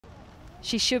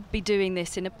She should be doing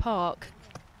this in a park,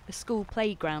 a school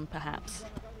playground perhaps,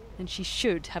 and she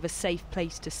should have a safe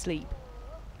place to sleep.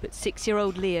 But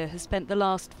 6-year-old Leah has spent the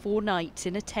last 4 nights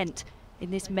in a tent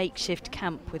in this makeshift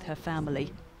camp with her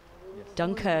family.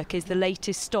 Dunkirk is the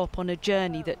latest stop on a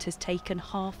journey that has taken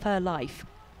half her life.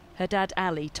 Her dad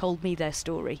Ali told me their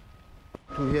story.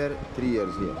 To here, 3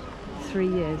 years here. 3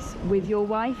 years. With your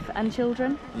wife and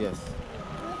children? Yes.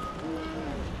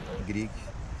 Greek,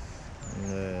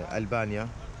 Albania,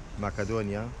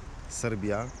 Macedonia,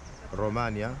 Serbia,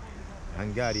 Romania,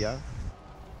 Hungary.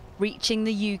 Reaching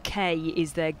the UK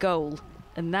is their goal,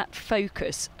 and that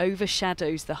focus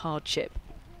overshadows the hardship.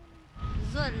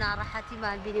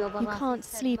 You can't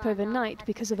sleep overnight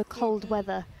because of the cold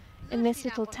weather. In this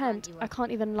little tent, I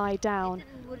can't even lie down.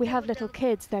 We have little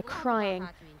kids, they're crying.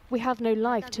 We have no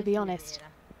life, to be honest.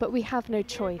 But we have no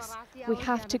choice. We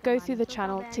have to go through the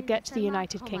channel to get to the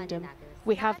United Kingdom.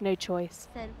 We have no choice.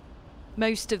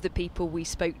 Most of the people we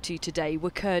spoke to today were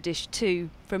Kurdish too,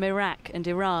 from Iraq and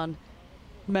Iran.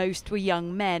 Most were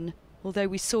young men, although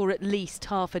we saw at least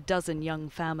half a dozen young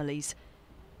families.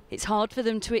 It's hard for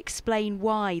them to explain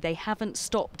why they haven't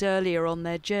stopped earlier on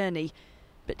their journey,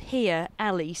 but here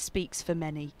Ali speaks for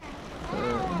many.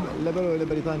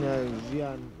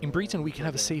 In Britain we can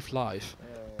have a safe life.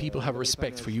 People have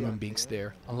respect for human beings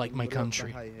there, unlike my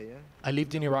country. I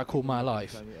lived in Iraq all my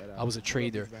life. I was a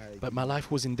trader, but my life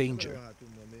was in danger.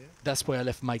 That's why I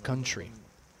left my country.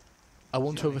 I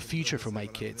want to have a future for my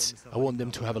kids. I want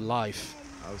them to have a life.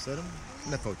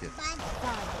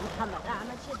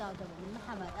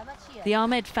 The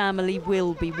Ahmed family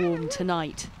will be warm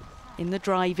tonight. In the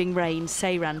driving rain,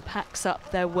 Seyran packs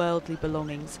up their worldly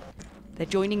belongings. They're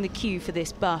joining the queue for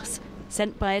this bus,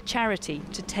 sent by a charity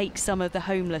to take some of the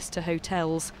homeless to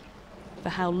hotels. For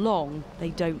how long, they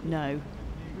don't know.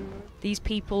 These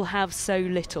people have so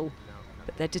little,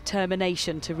 but their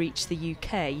determination to reach the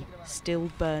UK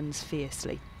still burns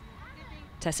fiercely.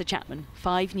 Tessa Chapman,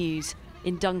 5 News,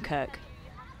 in Dunkirk,